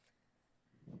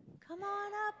Come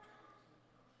on up.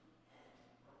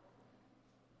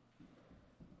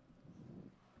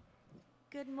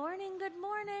 Good morning, good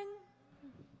morning.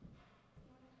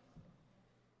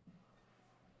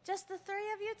 Just the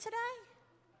three of you today?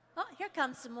 Oh, here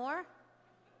comes some more.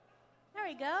 There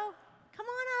we go. Come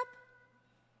on up.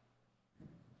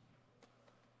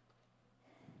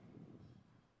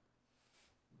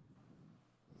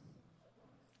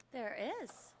 There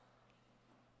is.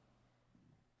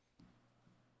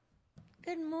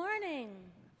 Good morning.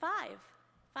 Five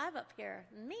up here,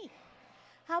 and me.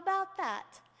 How about that?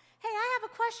 Hey, I have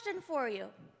a question for you.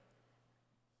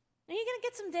 Are you going to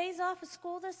get some days off of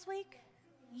school this week?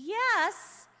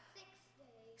 Yes.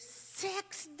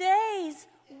 6 days. 6 days.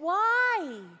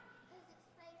 Why?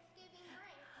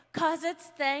 Because it's Because it's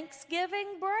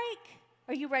Thanksgiving break. Thanksgiving break.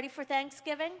 Are you ready for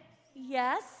Thanksgiving?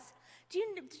 Yes. Did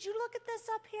you look at this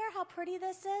up here, how pretty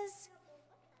this is?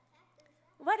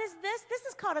 What is this? This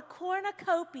is called a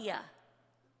cornucopia.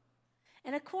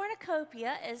 And a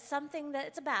cornucopia is something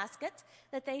it's a basket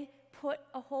that they put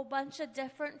a whole bunch of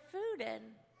different food in.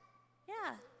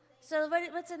 Yeah. So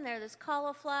what's in there? There's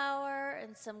cauliflower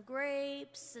and some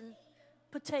grapes and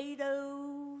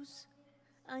potatoes,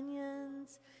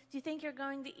 onions. Do you think you're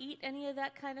going to eat any of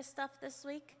that kind of stuff this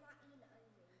week?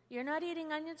 You're not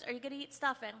eating onions? Are you going to eat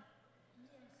stuffing?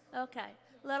 Yes. Okay.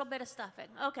 A little bit of stuffing.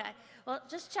 Okay. Well,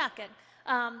 just checking.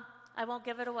 I won't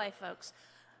give it away, folks.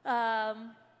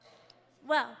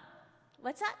 Well,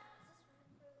 what's that?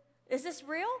 Is this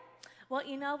real? Well,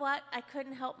 you know what? I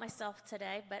couldn't help myself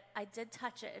today, but I did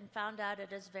touch it and found out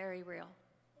it is very real.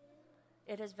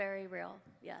 It is very real,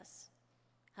 yes.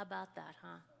 How about that,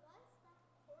 huh?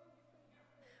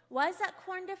 Why is that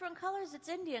corn different colors? It's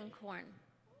Indian corn.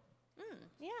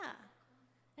 Yeah.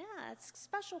 Yeah, it's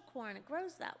special corn. It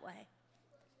grows that way.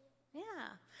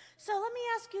 Yeah. So let me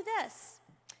ask you this.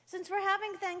 Since we're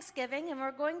having Thanksgiving and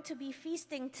we're going to be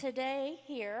feasting today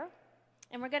here,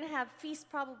 and we're going to have feast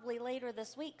probably later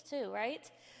this week too,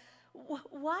 right?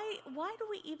 Why do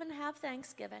we even have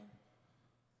Thanksgiving?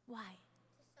 Why?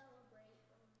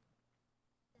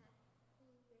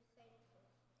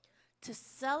 To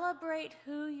celebrate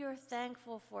who you're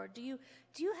thankful for. To celebrate who you're thankful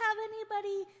for. Do you have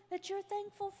anybody that you're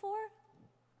thankful for?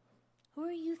 Who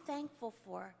are you thankful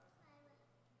for?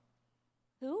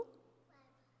 Who?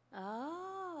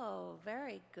 Oh,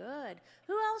 very good.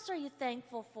 Who else are you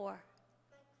thankful for? My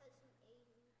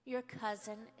cousin Your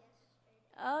cousin.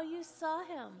 Aiden. Oh, you saw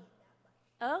him.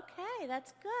 Okay,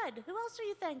 that's good. Who else are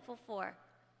you thankful for?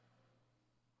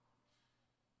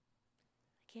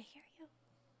 I can't hear you.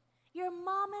 Your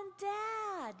mom and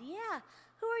dad. Yeah.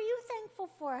 Who are you thankful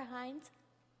for, Heinz?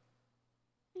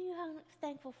 Who are you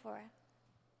thankful for?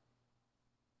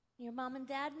 Your mom and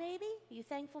dad, maybe? Are you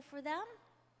thankful for them?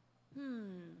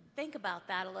 Think about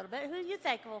that a little bit. Who are you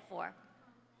thankful for?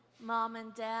 Mom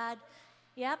and dad.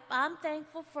 Yep, I'm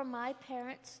thankful for my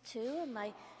parents too,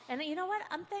 and you know what?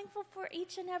 I'm thankful for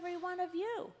each and every one of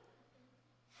you.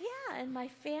 Yeah, and my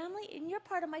family, and you're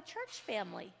part of my church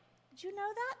family. Did you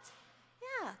know that?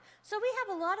 Yeah. So we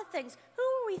have a lot of things. Who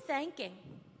are we thanking?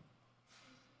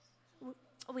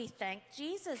 We thank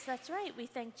Jesus. That's right. We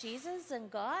thank Jesus and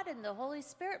God and the Holy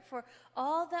Spirit for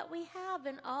all that we have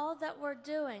and all that we're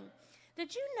doing.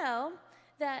 Did you know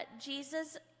that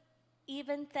Jesus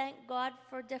even thanked God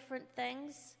for different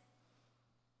things?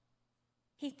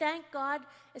 He thanked God,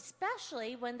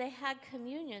 especially when they had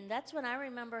communion. That's when I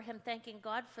remember him thanking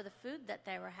God for the food that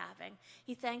they were having.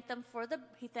 He thanked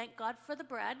God for the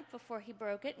bread before he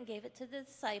broke it and gave it to the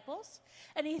disciples.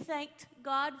 And he thanked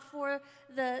God for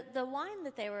the wine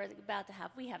that they were about to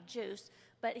have. We have juice,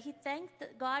 but he thanked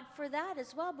God for that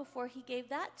as well before he gave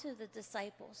that to the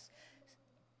disciples.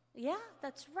 Yeah,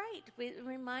 that's right. It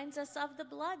reminds us of the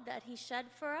blood that he shed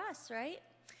for us, right?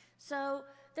 So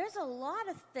there's a lot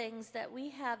of things that we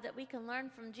have that we can learn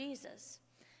from Jesus.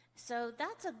 So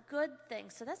that's a good thing.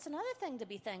 So that's another thing to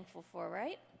be thankful for,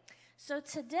 right? So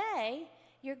today,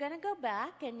 you're going to go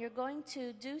back and you're going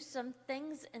to do some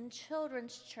things in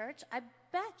children's church. I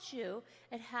bet you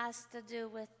it has to do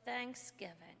with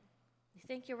Thanksgiving. You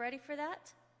think you're ready for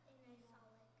that?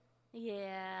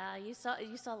 Yeah, you saw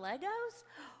Legos?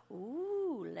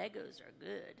 Ooh, Legos are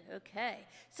good. Okay.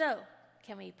 So,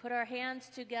 can we put our hands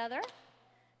together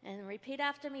and repeat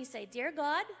after me? Say, "Dear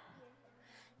God,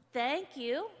 thank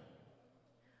you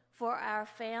for our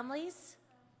families,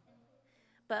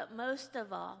 but most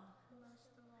of all,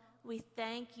 we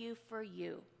thank you for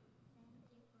you.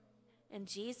 In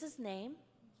Jesus' name,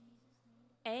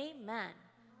 amen."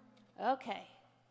 Okay.